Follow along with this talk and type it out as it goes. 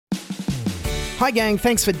Hi gang,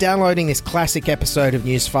 thanks for downloading this classic episode of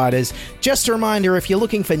Newsfighters. Just a reminder, if you're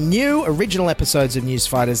looking for new original episodes of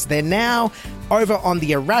Newsfighters, they're now over on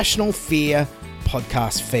the Irrational Fear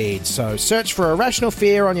podcast feed. So search for Irrational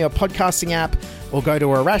Fear on your podcasting app or go to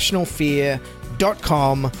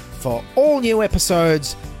irrationalfear.com for all new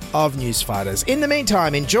episodes of Newsfighters. In the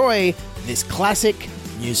meantime, enjoy this classic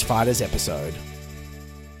Newsfighters episode.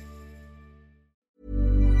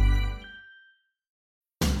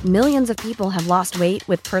 Millions of people have lost weight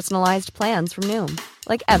with personalized plans from Noom.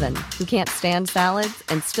 Like Evan, who can't stand salads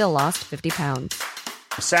and still lost 50 pounds.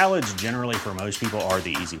 Salads generally for most people are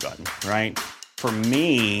the easy button, right? For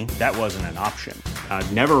me, that wasn't an option. I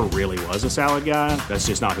never really was a salad guy. That's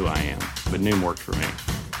just not who I am. But Noom worked for me.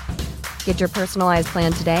 Get your personalized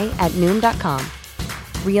plan today at Noom.com.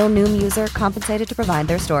 Real Noom user compensated to provide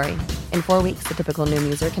their story. In 4 weeks, the typical Noom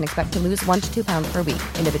user can expect to lose 1 to 2 pounds per week.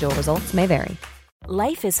 Individual results may vary.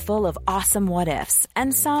 Life is full of awesome what-ifs,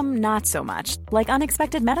 and some not so much, like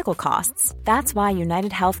unexpected medical costs. That's why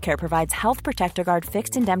United Healthcare provides Health Protector Guard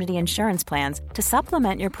fixed indemnity insurance plans to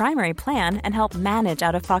supplement your primary plan and help manage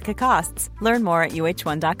out-of-pocket costs. Learn more at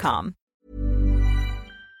uh1.com.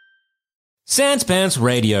 Sans Pants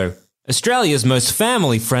Radio, Australia's most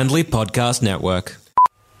family-friendly podcast network.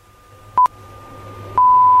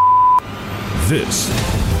 This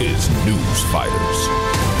is Newsfighters,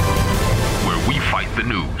 we fight the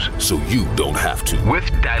news so you don't have to. With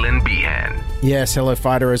Dylan Behan. Yes, hello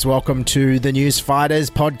fighters. Welcome to the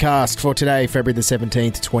Newsfighters podcast for today, February the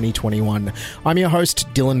 17th, 2021. I'm your host,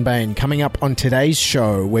 Dylan Bain. Coming up on today's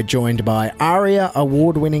show, we're joined by ARIA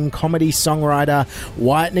award-winning comedy songwriter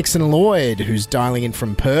Wyatt Nixon Lloyd, who's dialing in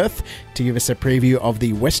from Perth to give us a preview of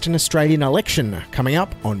the Western Australian election coming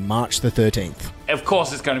up on March the 13th. Of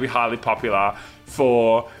course, it's going to be highly popular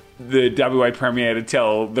for the WA Premier to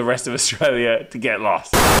tell the rest of Australia to get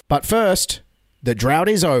lost. But first, the drought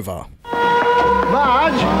is over.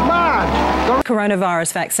 Marge!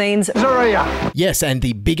 Coronavirus vaccines. Zaria. Yes, and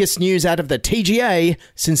the biggest news out of the TGA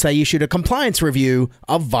since they issued a compliance review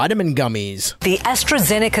of vitamin gummies. The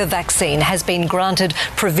AstraZeneca vaccine has been granted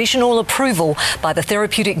provisional approval by the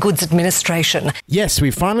Therapeutic Goods Administration. Yes,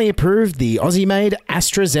 we finally approved the Aussie-made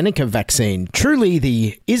AstraZeneca vaccine. Truly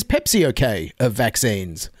the Is Pepsi OK of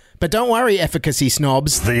vaccines. But don't worry, efficacy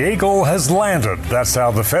snobs. The Eagle has landed. That's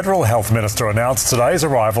how the Federal Health Minister announced today's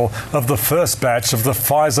arrival of the first batch of the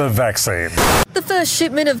Pfizer vaccine. The first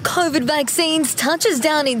shipment of COVID vaccines touches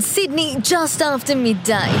down in Sydney just after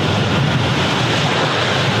midday.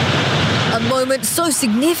 A moment so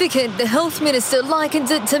significant, the Health Minister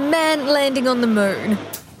likens it to man landing on the moon.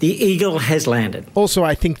 The Eagle has landed. Also,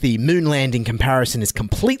 I think the moon landing comparison is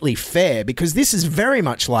completely fair because this is very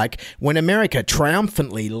much like when America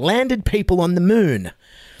triumphantly landed people on the moon,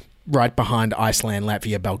 right behind Iceland,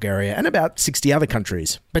 Latvia, Bulgaria, and about 60 other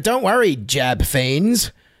countries. But don't worry, jab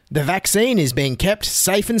fiends. The vaccine is being kept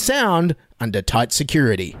safe and sound under tight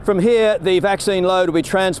security. From here, the vaccine load will be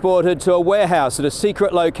transported to a warehouse at a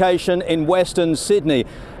secret location in Western Sydney.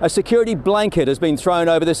 A security blanket has been thrown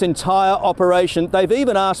over this entire operation. They've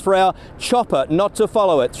even asked for our chopper not to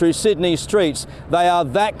follow it through Sydney streets. They are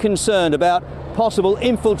that concerned about possible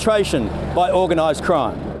infiltration by organised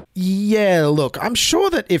crime. Yeah, look, I'm sure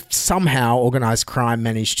that if somehow organised crime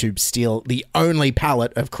managed to steal the only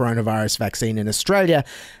pallet of coronavirus vaccine in Australia,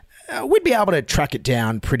 we'd be able to track it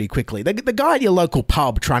down pretty quickly. The guy at your local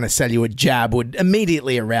pub trying to sell you a jab would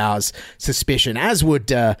immediately arouse suspicion, as would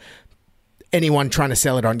anyone trying to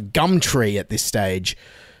sell it on Gumtree at this stage.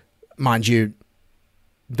 Mind you,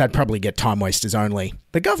 they'd probably get time wasters only.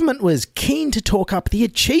 The government was keen to talk up the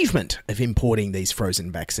achievement of importing these frozen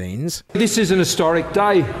vaccines. This is an historic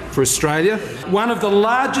day for Australia. One of the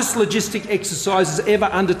largest logistic exercises ever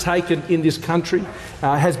undertaken in this country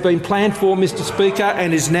has been planned for, Mr. Speaker,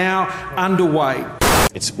 and is now underway.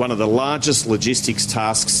 It's one of the largest logistics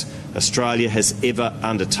tasks Australia has ever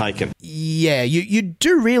undertaken. Yeah, you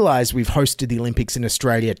do realise we've hosted the Olympics in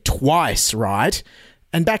Australia twice, right?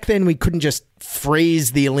 And back then we couldn't just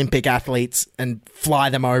freeze the Olympic athletes and fly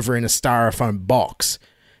them over in a styrofoam box.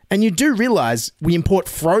 And you do realise we import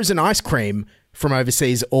frozen ice cream from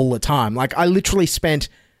overseas all the time. Like, I literally spent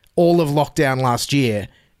all of lockdown last year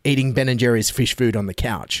eating Ben & Jerry's fish food on the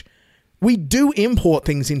couch. We do import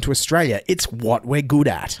things into Australia. It's what we're good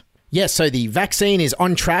at. Yes, so the vaccine is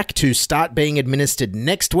on track to start being administered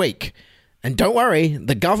next week. And don't worry,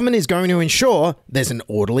 the government is going to ensure there's an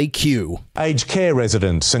orderly queue. Aged care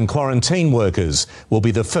residents and quarantine workers will be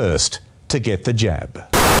the first to get the jab.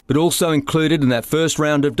 but also included in that first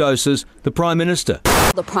round of doses the Prime Minister.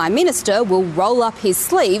 The Prime Minister will roll up his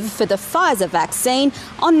sleeve for the Pfizer vaccine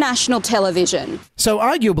on national television. So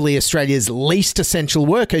arguably Australia's least essential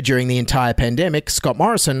worker during the entire pandemic, Scott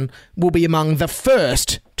Morrison, will be among the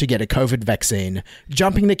first to get a COVID vaccine,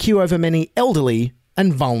 jumping the queue over many elderly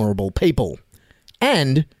and vulnerable people.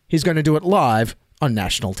 And he's going to do it live on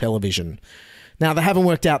national television. Now, they haven't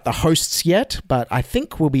worked out the hosts yet, but I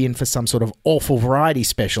think we'll be in for some sort of awful variety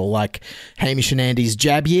special like Hamish and Andy's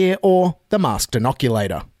Jab Year or The Masked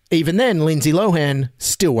Inoculator. Even then, Lindsay Lohan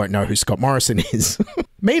still won't know who Scott Morrison is.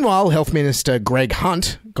 Meanwhile, Health Minister Greg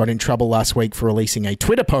Hunt got in trouble last week for releasing a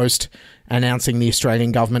Twitter post announcing the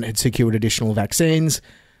Australian government had secured additional vaccines,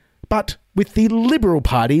 but with the Liberal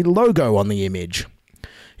Party logo on the image.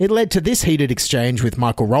 It led to this heated exchange with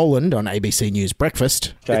Michael Rowland on ABC News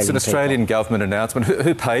Breakfast. It's an Australian government announcement.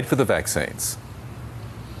 Who paid for the vaccines?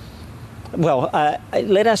 Well,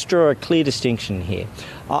 let us draw a clear distinction here.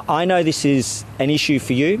 I know this is an issue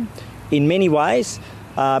for you. In many ways,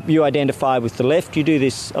 you identify with the left. You do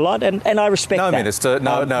this a lot, and I respect that. No, Minister.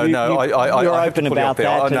 No. You're open about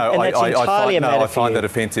that, and that's entirely a matter for you. I find that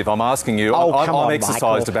offensive. I'm asking you. I'm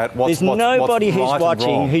exercised about what's There's nobody what's who's right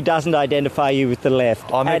watching who doesn't identify you with the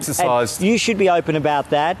left. I'm exercised. You should be open about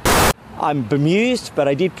that. I'm bemused, but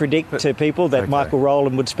I did predict to people that Michael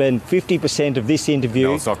Rowland would spend 50% of this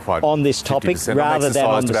interview on this topic rather than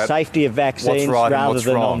on the safety of vaccines, rather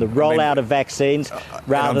than on the rollout of vaccines,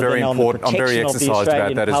 rather than on the protection of the Australian public. I'm very excited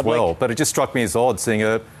about that as well. But it just struck me as odd seeing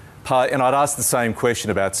and I'd asked the same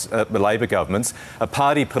question about the Labor governments, a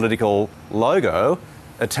party political logo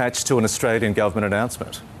attached to an Australian government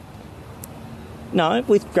announcement. No,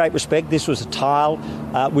 with great respect, this was a tile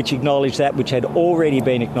which acknowledged that, which had already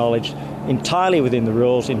been acknowledged entirely within the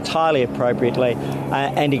rules, entirely appropriately,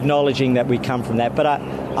 and acknowledging that we come from that. But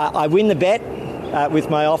I win the bet with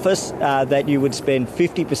my office that you would spend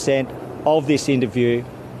 50% of this interview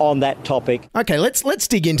on that topic. Okay, let's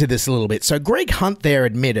dig into this a little bit. So Greg Hunt there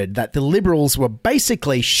admitted that the Liberals were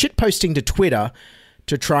basically shitposting to Twitter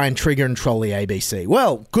to try and trigger and troll the ABC.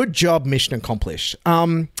 Well, good job, mission accomplished.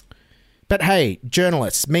 But hey,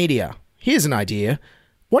 journalists, media, here's an idea.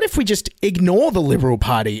 What if we just ignore the Liberal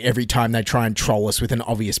Party every time they try and troll us with an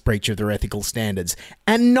obvious breach of their ethical standards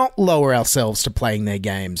and not lower ourselves to playing their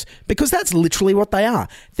games? Because that's literally what they are.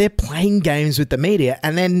 They're playing games with the media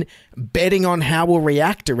and then betting on how we'll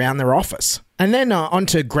react around their office. And then on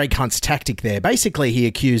to Greg Hunt's tactic there. Basically, he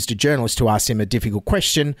accused a journalist who asked him a difficult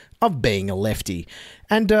question of being a lefty.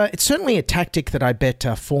 And it's certainly a tactic that I bet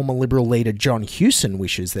former Liberal leader John Hewson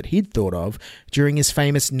wishes that he'd thought of during his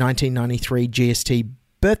famous 1993 GST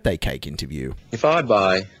birthday cake interview. If I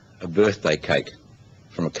buy a birthday cake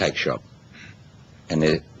from a cake shop and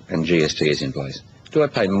GST is in place, do I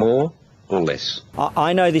pay more or less?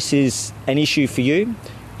 I know this is an issue for you.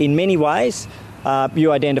 In many ways,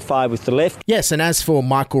 you identify with the left. Yes, and as for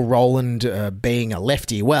Michael Rowland being a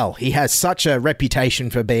lefty, well, he has such a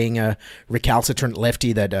reputation for being a recalcitrant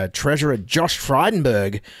lefty that Treasurer Josh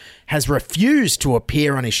Frydenberg has refused to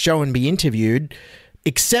appear on his show and be interviewed,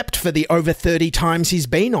 except for the over 30 times he's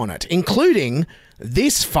been on it, including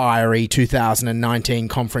this fiery 2019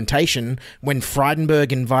 confrontation when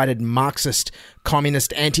Frydenberg invited Marxist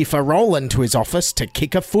communist Antifa Rowland to his office to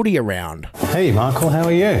kick a footy around. Hey, Michael, how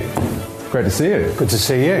are you? Great to see you. Good to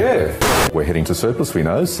see you. Yeah. We're heading to surplus, we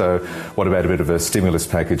know, so what about a bit of a stimulus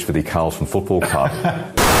package for the Carlton Football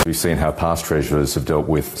Club? We've seen how past treasurers have dealt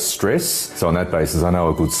with stress. So on that basis, I know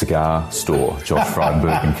a good cigar store, Josh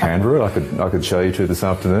Frydenberg in Canberra, I could show you to this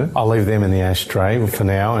afternoon. I'll leave them in the ashtray for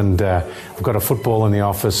now, and I've got a football in the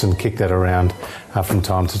office and kick that around from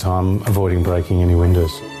time to time, avoiding breaking any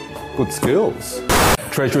windows. Good skills.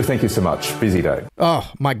 Treasurer, thank you so much. Busy day.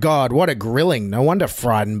 Oh, my God, what a grilling. No wonder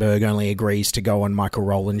Frydenberg only agrees to go on Michael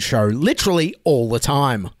Rowland's show literally all the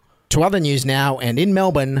time. To other news now, and in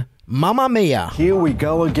Melbourne, Mamma Mia. Here we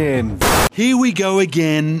go again. Here we go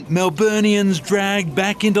again. Melburnians dragged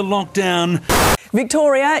back into lockdown.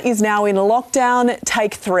 Victoria is now in lockdown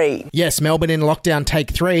take 3. Yes, Melbourne in lockdown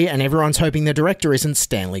take 3, and everyone's hoping the director isn't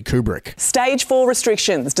Stanley Kubrick. Stage 4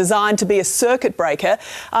 restrictions designed to be a circuit breaker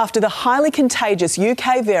after the highly contagious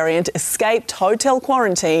UK variant escaped hotel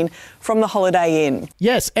quarantine from the Holiday Inn.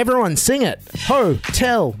 Yes, everyone sing it.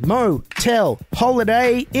 Hotel, motel,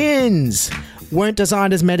 Holiday Inns weren't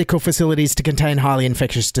designed as medical facilities to contain highly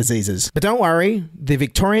infectious diseases. But don't worry, the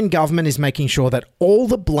Victorian government is making sure that all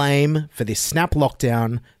the blame for this snap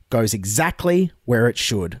lockdown goes exactly where it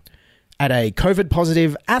should. At a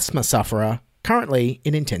COVID-positive asthma sufferer currently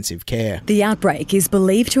in intensive care. The outbreak is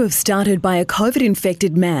believed to have started by a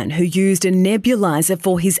COVID-infected man who used a nebulizer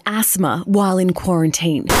for his asthma while in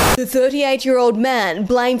quarantine. The 38-year-old man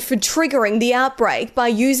blamed for triggering the outbreak by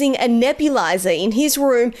using a nebulizer in his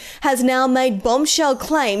room has now made bombshell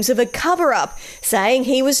claims of a cover-up, saying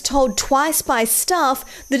he was told twice by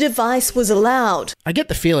staff the device was allowed. I get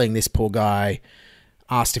the feeling this poor guy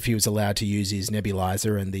asked if he was allowed to use his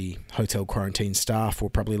nebulizer, and the hotel quarantine staff were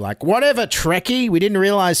probably like, whatever, Trekkie, we didn't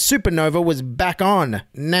realise Supernova was back on.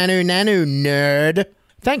 Nanu, nerd.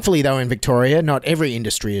 Thankfully, though, in Victoria, not every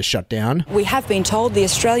industry is shut down. We have been told the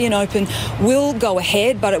Australian Open will go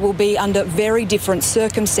ahead, but it will be under very different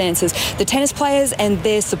circumstances. The tennis players and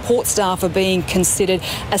their support staff are being considered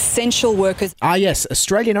essential workers. Ah, yes,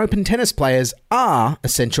 Australian Open tennis players are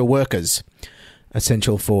essential workers.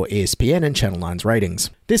 Essential for ESPN and Channel 9's ratings.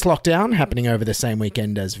 This lockdown, happening over the same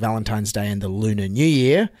weekend as Valentine's Day and the Lunar New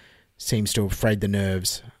Year, seems to have frayed the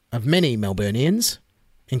nerves of many Melburnians,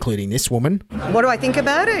 including this woman. What do I think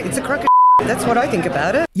about it? It's a crock of That's what I think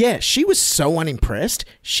about it. Yeah, she was so unimpressed,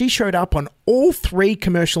 she showed up on all 3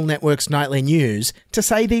 commercial networks' nightly news to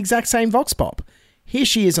say the exact same vox pop. Here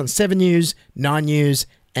she is on 7 News, 9 News,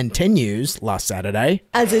 and 10 News last Saturday.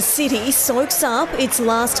 As a city soaks up its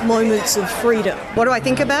last moments of freedom. What do I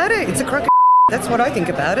think about it? It's a crock of That's what I think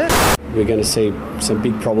about it. We're going to see some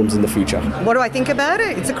big problems in the future. What do I think about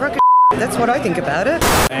it? It's a crock of That's what I think about it.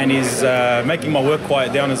 And he's making my work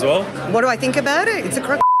quiet down as well. What do I think about it? It's a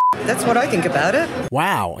crock of That's what I think about it.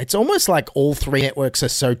 Wow, it's almost like all 3 networks are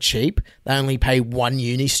so cheap, they only pay one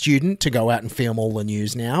uni student to go out and film all the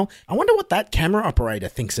news now. I wonder what that camera operator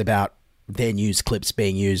thinks about their news clips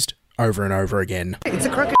being used over and over again. It's a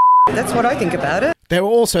crock of That's what I think about it. There were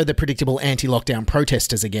also the predictable anti-lockdown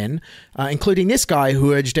protesters again, including this guy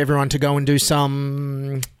who urged everyone to go and do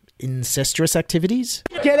some incestuous activities.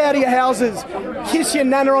 Get out of your houses. Kiss your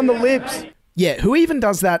nana on the lips. Yeah, who even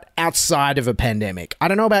does that outside of a pandemic? I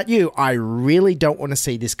don't know about you, I really don't want to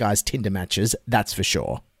see this guy's Tinder matches, that's for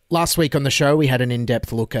sure. Last week on the show, we had an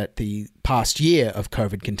in-depth look at the past year of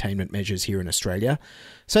COVID containment measures here in Australia.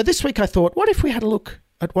 So this week I thought, what if we had a look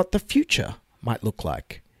at what the future might look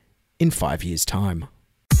like in 5 years' time?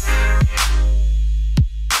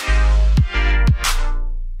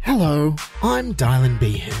 Hello, I'm Dylan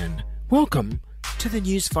Behan. Welcome to the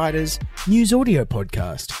Newsfighters News Audio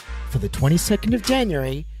Podcast for the 22nd of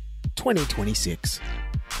January, 2026.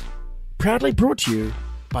 Proudly brought to you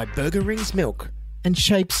by Burger Rings Milk and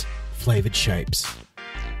Shapes Flavoured Shapes.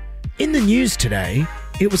 In the news today,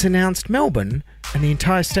 it was announced Melbourne and the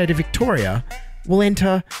entire state of Victoria will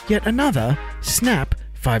enter yet another snap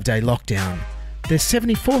 5-day lockdown. Their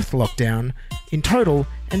 74th lockdown in total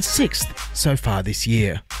and 6th so far this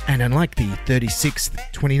year. And unlike the 36th,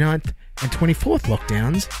 29th and 24th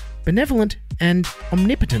lockdowns, benevolent and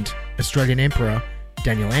omnipotent Australian Emperor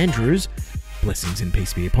Daniel Andrews, blessings and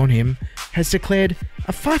peace be upon him, has declared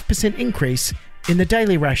a 5% increase in the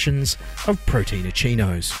daily rations of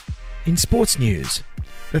Proteinachinos. In sports news,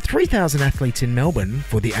 the 3,000 athletes in Melbourne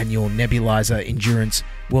for the annual Nebulizer Endurance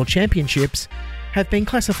World Championships have been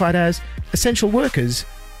classified as essential workers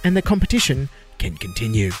and the competition can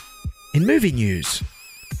continue. In movie news,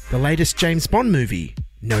 the latest James Bond movie,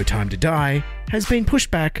 No Time to Die, has been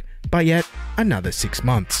pushed back by yet another 6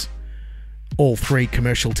 months. All 3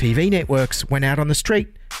 commercial TV networks went out on the street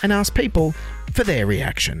and asked people for their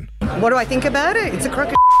reaction. What do I think about it? It's a crock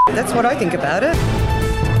of That's what I think about it.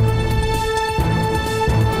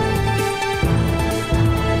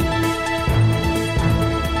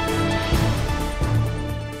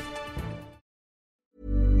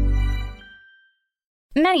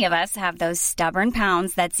 Many of us have those stubborn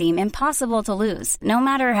pounds that seem impossible to lose, no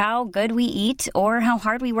matter how good we eat or how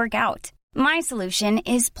hard we work out. My solution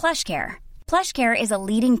is PlushCare. PlushCare is a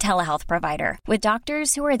leading telehealth provider with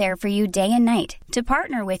doctors who are there for you day and night to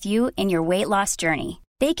partner with you in your weight loss journey.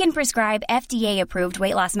 They can prescribe FDA-approved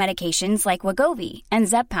weight loss medications like Wegovy and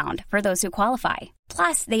Zepbound for those who qualify.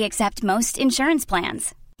 Plus, they accept most insurance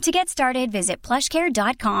plans. To get started, visit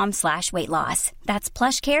plushcare.com/weightloss. That's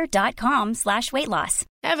plushcare.com/weightloss.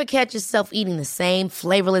 Ever catch yourself eating the same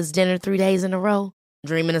flavorless dinner 3 days in a row?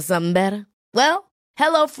 Dreaming of something better? Well,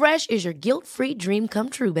 HelloFresh is your guilt-free dream come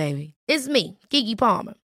true, baby. It's me, Keke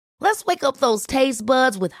Palmer. Let's wake up those taste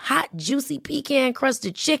buds with hot, juicy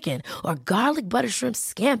pecan-crusted chicken or garlic butter shrimp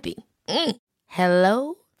scampi.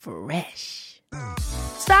 Hello Fresh.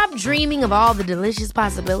 Stop dreaming of all the delicious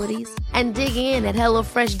possibilities and dig in at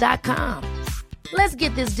HelloFresh.com. Let's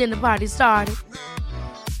get this dinner party started.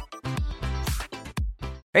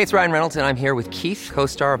 Hey, it's Ryan Reynolds, and I'm here with Keith,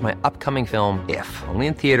 co-star of my upcoming film, If, only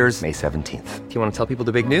in theaters May 17th. Do you want to tell people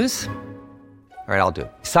the big news? All right, I'll do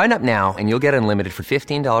it. Sign up now and you'll get unlimited for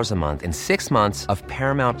 $15 a month and 6 months of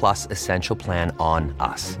Paramount Plus Essential Plan on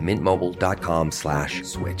us.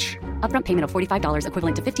 MintMobile.com/switch. Upfront payment of $45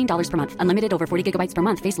 equivalent to $15 per month. Unlimited over 40 gigabytes per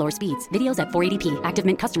month. Face lower speeds. Videos at 480p. Active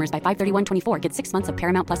Mint customers by 531.24 get 6 months of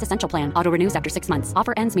Paramount Plus Essential Plan. Auto renews after 6 months.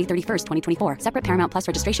 Offer ends May 31st, 2024. Separate Paramount Plus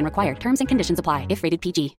registration required. Terms and conditions apply if rated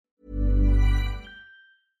PG.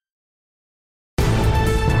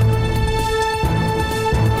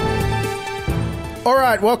 All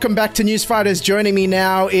right, welcome back to Newsfighters. Joining me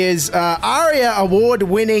now is ARIA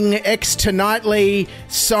award-winning ex-Tonightly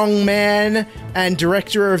songman and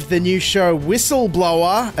director of the new show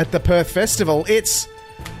Whistleblower at the Perth Festival. It's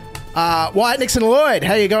Wyatt Nixon-Lloyd.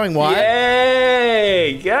 How you going,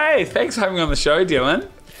 Wyatt? Yay! Thanks for having me on the show, Dylan.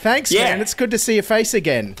 Thanks, man. It's good to see your face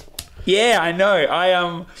again. Yeah, I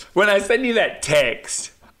know. When I sent you that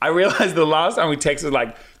text, I realized the last time we texted was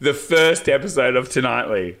like the first episode of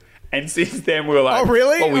Tonightly. And since then, we were like... Oh,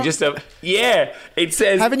 really? Well, we just have... Yeah, it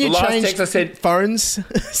says... Haven't you the last changed text I said, phones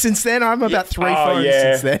since then? I'm about 3 phones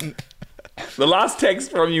since then. The last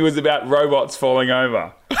text from you was about robots falling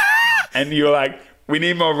over. And you were like, we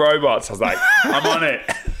need more robots. I was like, I'm on it.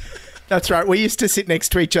 That's right. We used to sit next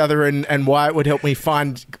to each other and Wyatt would help me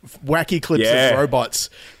find wacky clips of robots.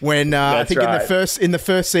 When I think in the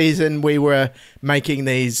first season we were making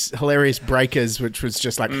these hilarious breakers, which was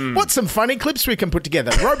just like, what's some funny clips we can put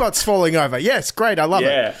together? Robots falling over. Yes, great. I love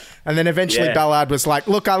it. And then eventually Ballard was like,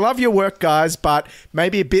 look, I love your work, guys, but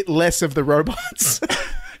maybe a bit less of the robots.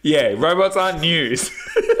 Yeah, robots aren't news.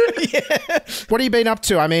 What have you been up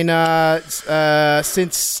to? I mean,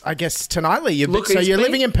 since, I guess, Tonightly. You're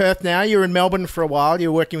living in Perth now. You were in Melbourne for a while.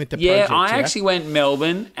 You were working with the project. Yeah, I actually went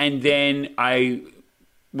Melbourne and then I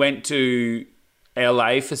went to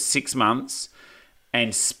LA for 6 months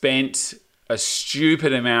and spent a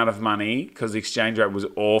stupid amount of money because the exchange rate was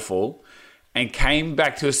awful and came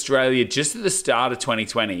back to Australia just at the start of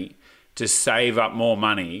 2020 to save up more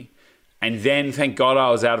money. And then, thank God,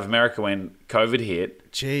 I was out of America when COVID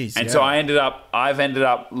hit. Jeez. And so I've ended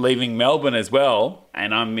up leaving Melbourne as well,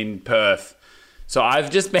 and I'm in Perth. So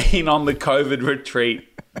I've just been on the COVID retreat,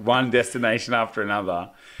 one destination after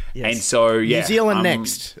another. Yes. And so, New Zealand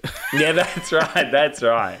next. Yeah, that's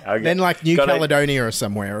right. Okay. Then like New Caledonia or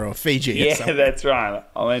somewhere, or Fiji or something. Yeah, that's right.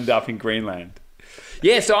 I'll end up in Greenland.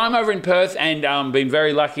 Yeah, so I'm over in Perth and been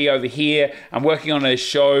very lucky over here. I'm working on a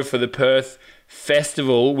show for the Perth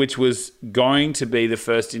Festival, which was going to be the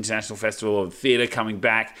first international festival of theatre coming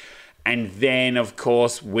back. And then, of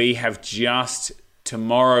course, we have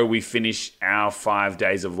tomorrow we finish our 5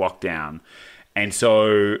 days of lockdown. And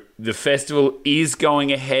so the festival is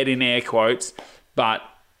going ahead in air quotes, but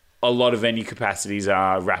a lot of venue capacities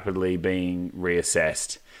are rapidly being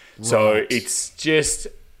reassessed. Right. So it's just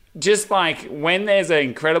like when there's an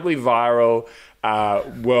incredibly viral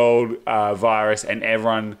world virus and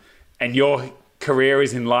everyone... and your career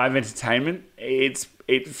is in live entertainment, it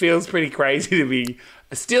feels pretty crazy to be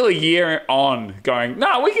still a year on going,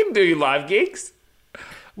 no, we can do live gigs.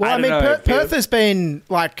 Well, I mean, Perth has been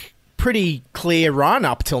like pretty clear run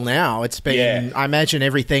up till now. It's been, I imagine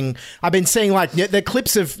everything. I've been seeing like the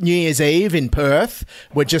clips of New Year's Eve in Perth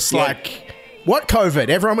were just like... What COVID?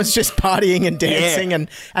 Everyone was just partying and dancing, and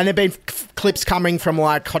there've been clips coming from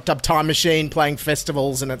like Hot Tub Time Machine playing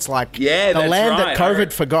festivals, and it's like the land that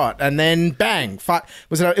COVID forgot. And then bang,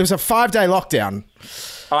 it was a 5-day lockdown.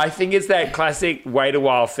 I think it's that classic wait a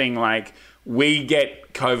while thing. Like we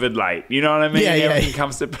get COVID late, you know what I mean? Everything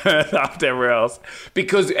comes to Perth after everywhere else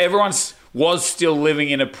because everyone was still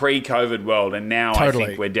living in a pre-COVID world, and now I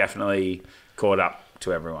think we're definitely caught up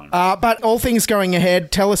to everyone. But all things going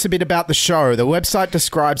ahead, tell us a bit about the show. The website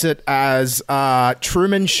describes it as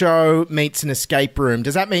Truman Show meets an escape room.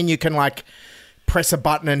 Does that mean you can like press a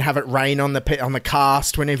button and have it rain on the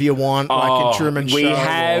cast whenever you want, like in Truman Show? We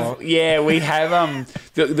have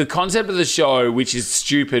the concept of the show, which is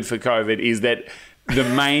stupid for COVID, is that the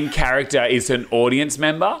main character is an audience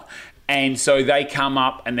member. And so they come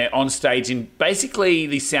up and they're on stage in basically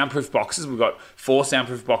these soundproof boxes. We've got 4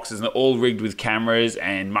 soundproof boxes and they're all rigged with cameras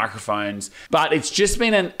and microphones. But it's just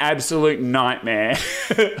been an absolute nightmare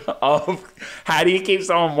of how do you keep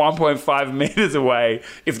someone 1.5 meters away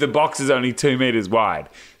if the box is only 2 meters wide?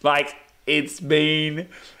 Like, it's been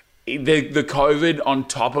the COVID on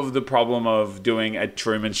top of the problem of doing a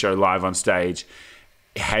Truman Show live on stage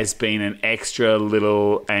has been an extra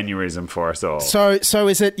little aneurysm for us all. So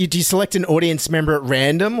is it, do you select an audience member at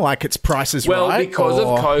random, like it's Price is Right? Well, because of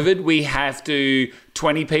COVID, we have to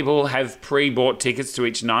 20 people have pre-bought tickets to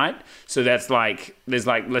each night. So that's like, let's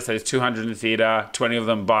say there's 200 in the theatre, 20 of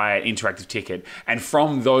them buy an interactive ticket. And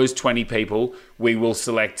from those 20 people, we will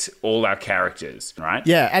select all our characters, right?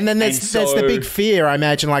 Yeah, and then there's the big fear, I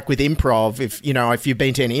imagine, like with improv, if you've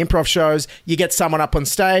been to any improv shows, you get someone up on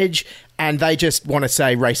stage and they just want to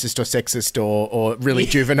say racist or sexist or really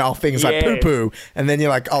juvenile things like poo-poo. And then you're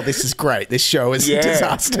like, oh, this is great. This show is a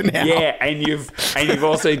disaster now. Yeah, and you've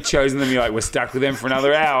also chosen them. You're like, we're stuck with them for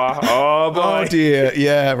another hour. Oh, boy. Oh, dear.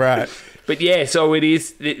 Yeah, right. But yeah, so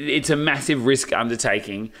it's a massive risk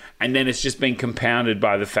undertaking. And then it's just been compounded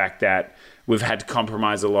by the fact that we've had to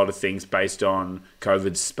compromise a lot of things based on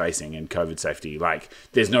COVID spacing and COVID safety. Like,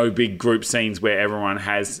 there's no big group scenes where everyone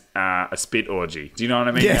has a spit orgy. Do you know what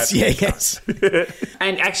I mean? Yes, yes.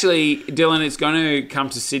 And actually, Dylan, it's going to come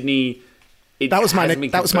to Sydney. That was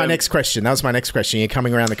my next question. You're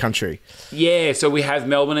coming around the country. Yeah, so we have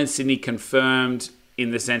Melbourne and Sydney confirmed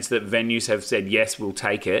in the sense that venues have said, yes, we'll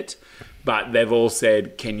take it. But they've all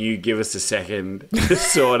said, can you give us a second to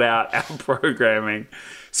sort out our programming?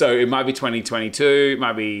 So it might be 2022, it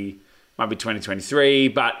might be 2023,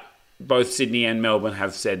 but both Sydney and Melbourne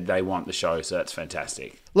have said they want the show, so that's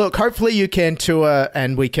fantastic. Look, hopefully you can tour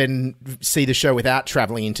and we can see the show without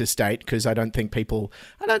travelling interstate, because I don't think people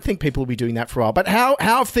will be doing that for a while. But how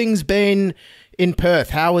have things been in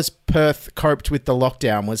Perth? How has Perth coped with the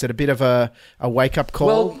lockdown? Was it a bit of a wake-up call?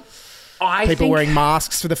 Well, People wearing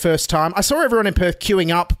masks for the first time. I saw everyone in Perth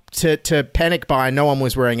queuing up to panic buy, and no one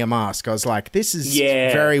was wearing a mask. I was like, this is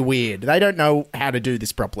very weird. They don't know how to do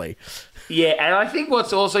this properly. Yeah, and I think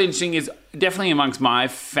what's also interesting is definitely amongst my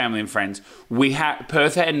family and friends,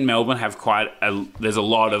 Perth and Melbourne have there's a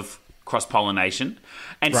lot of cross-pollination.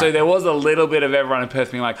 And so there was a little bit of everyone in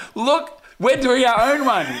Perth being like, look, we're doing our own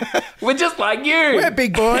one. We're just like you. We're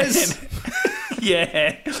big boys.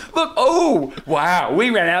 Yeah. Look, oh, wow, we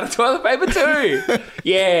ran out of toilet paper too.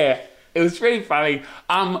 Yeah, it was pretty funny.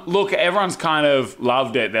 Look, everyone's kind of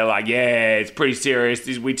loved it. They're like, yeah, it's pretty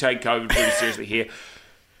serious. We take COVID pretty seriously here.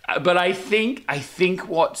 But I think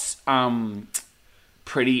what's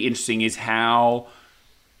pretty interesting is how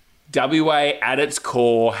WA at its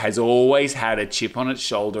core has always had a chip on its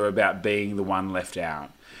shoulder about being the one left out.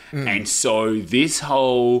 And so this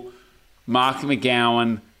whole Mark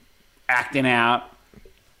McGowan acting out,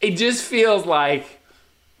 it just feels like,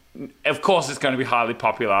 of course it's going to be highly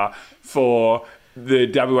popular for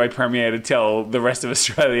the WA Premier to tell the rest of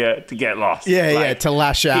Australia to get lost. Yeah, to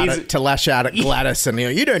lash out at Gladys and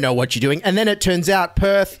you don't know what you're doing. And then it turns out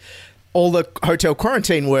Perth, all the hotel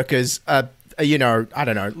quarantine workers are, I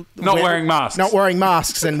don't know, not wearing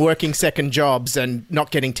masks and working second jobs and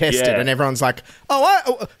not getting tested. And everyone's like,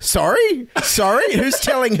 sorry, who's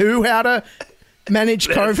telling who how to manage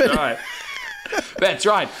COVID? That's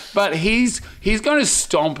right. But he's going to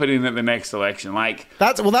stomp it in at the next election.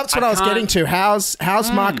 That's what I was getting to. How's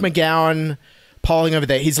Mark McGowan polling over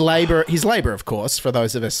there? He's Labor, of course, for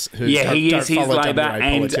those of us who don't follow Labor,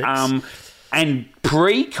 politics. And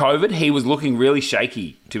pre-COVID, he was looking really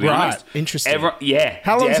shaky, to be honest. Interesting.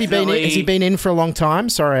 How long has he been in? Has he been in for a long time?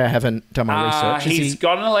 Sorry, I haven't done my research. He's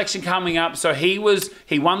got an election coming up. So he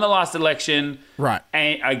won the last election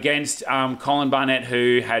against Colin Barnett,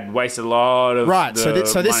 who had wasted a lot of So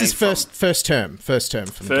this is first term. First term,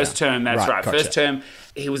 that's right. Gotcha. First term.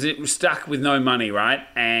 He was stuck with no money, right?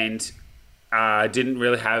 And couldn't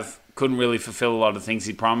really fulfill a lot of things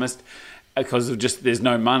he promised. Because of just there's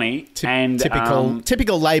no money.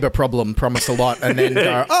 Typical Labor problem, promise a lot and then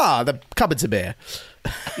go, the cupboard's are bare.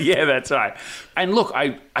 Yeah, that's right. And look,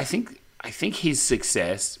 I think his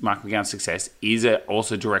success, Mark McGowan's success, is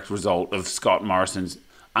also a direct result of Scott Morrison's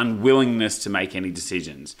unwillingness to make any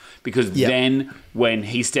decisions. Because then when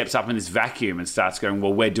he steps up in this vacuum and starts going,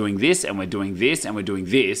 well, we're doing this and we're doing this and we're doing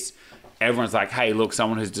this, everyone's like, hey, look,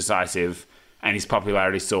 someone who's decisive. And his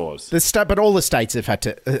popularity soars. But all the states have had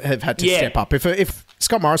to step up. If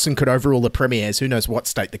Scott Morrison could overrule the premiers, who knows what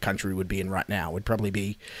state the country would be in right now? Would probably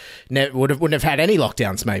be wouldn't have had any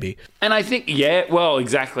lockdowns, maybe. And I think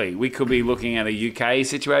exactly. We could be looking at a UK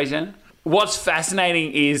situation. What's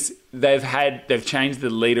fascinating is they've changed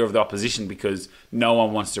the leader of the opposition because no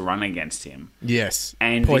one wants to run against him. Yes,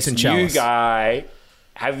 and Poison this chalice. new guy.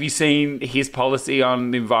 Have you seen his policy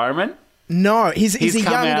on the environment? No, he's a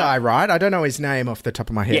young guy, right? I don't know his name off the top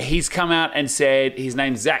of my head. Yeah, he's come out and said, his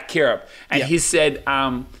name's Zach Kirkup, and he said,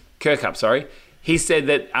 he said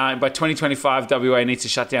that by 2025, WA needs to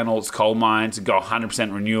shut down all its coal mines and go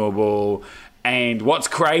 100% renewable. And what's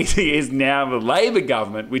crazy is now the Labor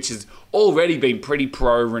government, which has already been pretty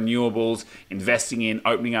pro-renewables, investing in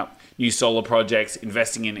opening up new solar projects,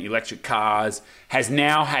 investing in electric cars, has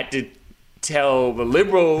now had to tell the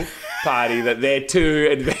Liberal Party that they're too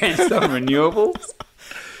advanced on renewables.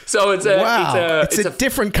 So it's a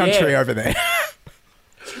different country over there.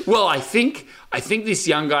 Well, I think this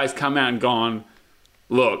young guy's come out and gone,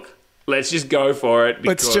 look, let's just go for it.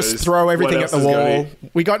 Let's just throw everything at the wall.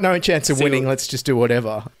 We got no chance of winning. Let's just do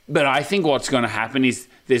whatever. But I think what's going to happen is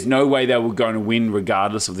there's no way they were going to win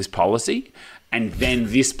regardless of this policy. And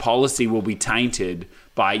then this policy will be tainted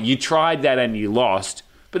by, you tried that and you lost.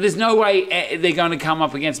 But there's no way they're going to come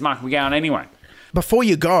up against Mark McGowan anyway. Before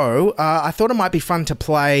you go, I thought it might be fun to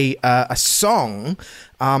play a song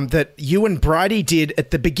that you and Bridie did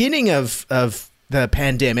at the beginning of the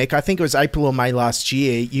pandemic. I think it was April or May last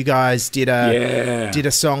year. You guys did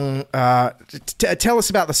a song. Tell us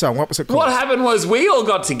about the song. What was it called? What happened was we all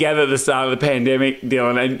got together at the start of the pandemic,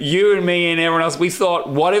 Dylan, and you and me and everyone else, we thought,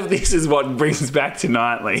 what if this is what brings us back to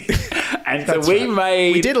Nightly? And so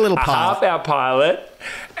we did a little half-hour pilot,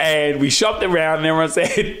 and we shopped around, and everyone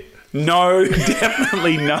said, no,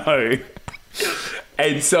 definitely no.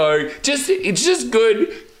 And so it's just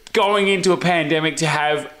good going into a pandemic to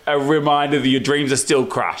have a reminder that your dreams are still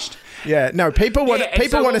crushed. Yeah, no, people want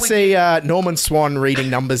to see Norman Swan reading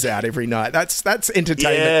numbers out every night. That's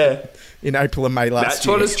entertainment in April and May last year. That's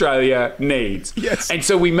what Australia needs. Yes. And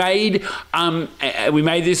so we made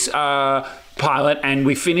this pilot, and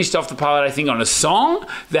we finished off the pilot, I think, on a song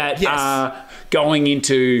that going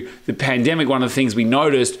into the pandemic, one of the things we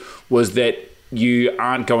noticed was that you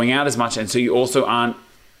aren't going out as much, and so you also aren't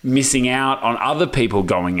missing out on other people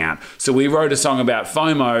going out. So we wrote a song about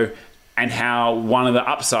FOMO and how one of the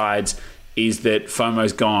upsides is that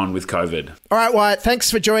FOMO's gone with COVID. All right, Wyatt, thanks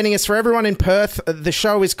for joining us. For everyone in Perth, the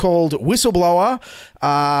show is called Whistleblower.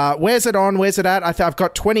 Where's it on? Where's it at? I've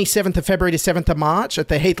got 27th of February to 7th of March at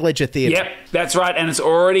the Heath Ledger Theatre. Yep, that's right, and it's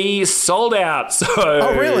already sold out. So,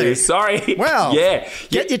 oh, really? Sorry. Well,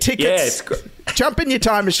 get your tickets. Yeah, jump in your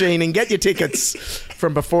time machine and get your tickets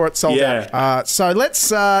from before it's sold out. So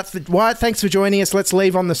let's, Wyatt, thanks for joining us. Let's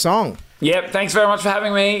leave on the song. Yep, thanks very much for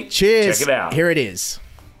having me. Cheers. Check it out. Here it is.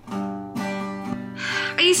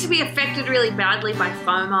 I used to be affected really badly by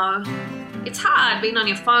FOMO. It's hard being on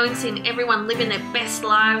your phone, seeing everyone living their best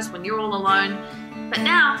lives when you're all alone. But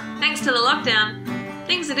now, thanks to the lockdown,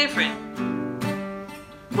 things are different.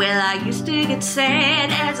 Well, I used to get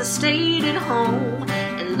sad as I stayed at home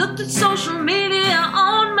and looked at social media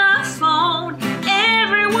on my phone.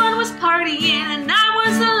 Everyone was partying and I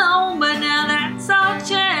was alone, but now that's all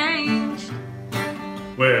changed.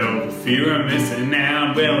 Well, the fear of missing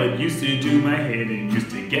out, well, it used to do my head. It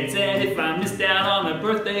used to get sad if I missed out on a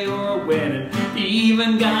birthday or a wedding.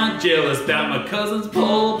 Even got jealous about my cousin's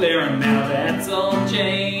pole bear, and now that's all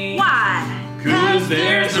changed. Why? 'Cause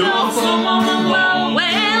there's no FOMO no more.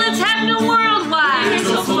 Well, it's happening worldwide. There's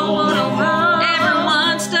no FOMO no more.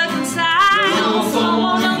 Everyone's stuck inside. No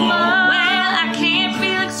FOMO no more. Well, I can't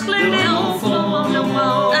feel excluded. No FOMO no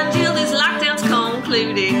more. Until this lockdown's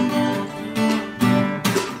concluded.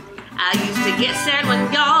 I used to get sad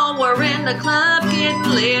when y'all were in the club getting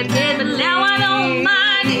lit, but now I don't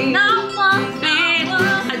mind it, not one bit.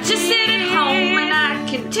 I just sit at home and I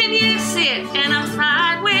continue to sit, and I'm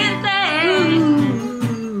fine with that.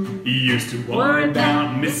 You used to worry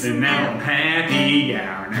about missing out on happy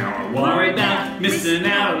hour. Now I worry about missing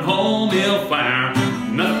out on home meal fire.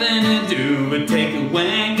 Nothing to do but take a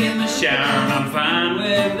wank in the shower, and I'm fine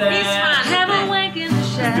with that. It's fine, have a wank in the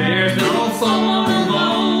shower. There's no FOMO no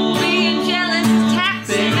more. Being jealous is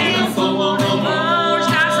taxing. There's no FOMO no more.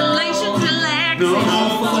 Forced isolation's relaxing.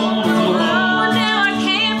 No FOMO no more. Oh, now I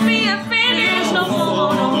can't be offended. There's no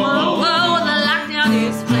FOMO no more. Oh, the lockdown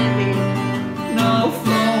is splendid. No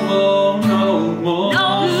FOMO no more. No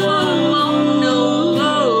FOMO no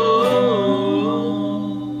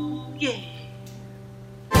more. Yeah.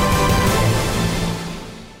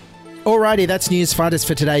 Alrighty, that's Newsfighters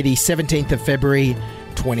for today, the 17th of February,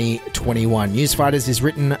 2021. Newsfighters is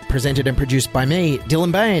written, presented and produced by me,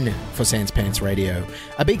 Dylan Bain, for Sans Pants Radio.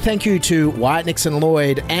 A big thank you to Wyatt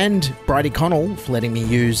Nixon-Lloyd and Bridie Connell for letting me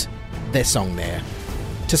use their song there.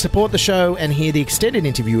 To support the show and hear the extended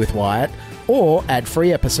interview with Wyatt, or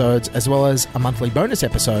ad-free episodes as well as a monthly bonus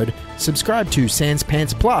episode, subscribe to Sans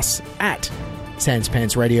Pants Plus at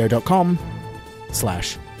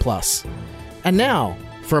sanspantsradio.com/plus. And now,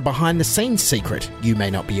 for a behind-the-scenes secret you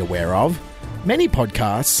may not be aware of, many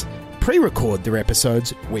podcasts pre-record their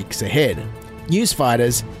episodes weeks ahead.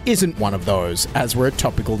 Newsfighters isn't one of those, as we're a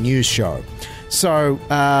topical news show. So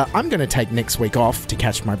I'm going to take next week off to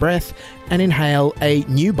catch my breath and inhale a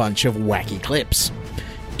new bunch of wacky clips.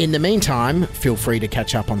 In the meantime, feel free to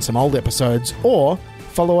catch up on some old episodes or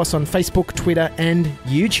follow us on Facebook, Twitter and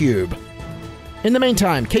YouTube. In the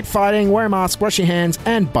meantime, keep fighting, wear a mask, wash your hands,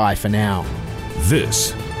 and bye for now.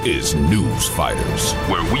 This is News Fighters,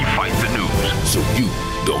 where we fight the news so you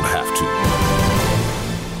don't have to.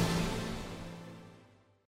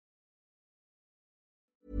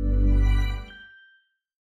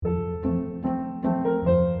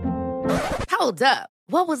 Hold up.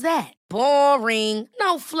 What was that? Boring.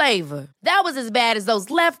 No flavor. That was as bad as those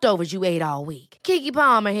leftovers you ate all week. Keke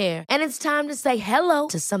Palmer here, and it's time to say hello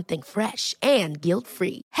to something fresh and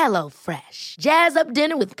guilt-free. Hello Fresh. Jazz up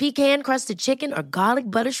dinner with pecan-crusted chicken or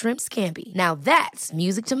garlic butter shrimp scampi. Now that's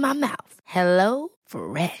music to my mouth. Hello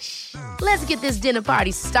Fresh. Let's get this dinner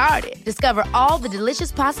party started. Discover all the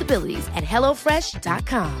delicious possibilities at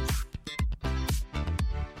HelloFresh.com.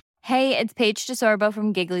 Hey, it's Paige DeSorbo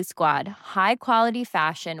from Giggly Squad. High quality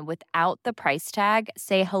fashion without the price tag.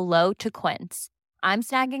 Say hello to Quince. I'm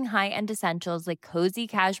snagging high-end essentials like cozy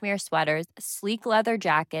cashmere sweaters, sleek leather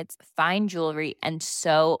jackets, fine jewelry, and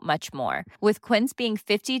so much more. With Quince being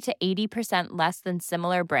 50 to 80% less than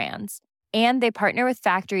similar brands. And they partner with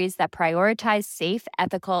factories that prioritize safe,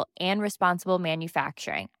 ethical, and responsible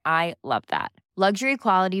manufacturing. I love that. Luxury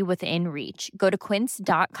quality within reach. Go to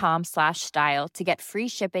quince.com/style to get free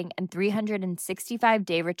shipping and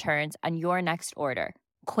 365-day returns on your next order.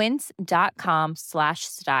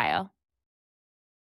 Quince.com/style.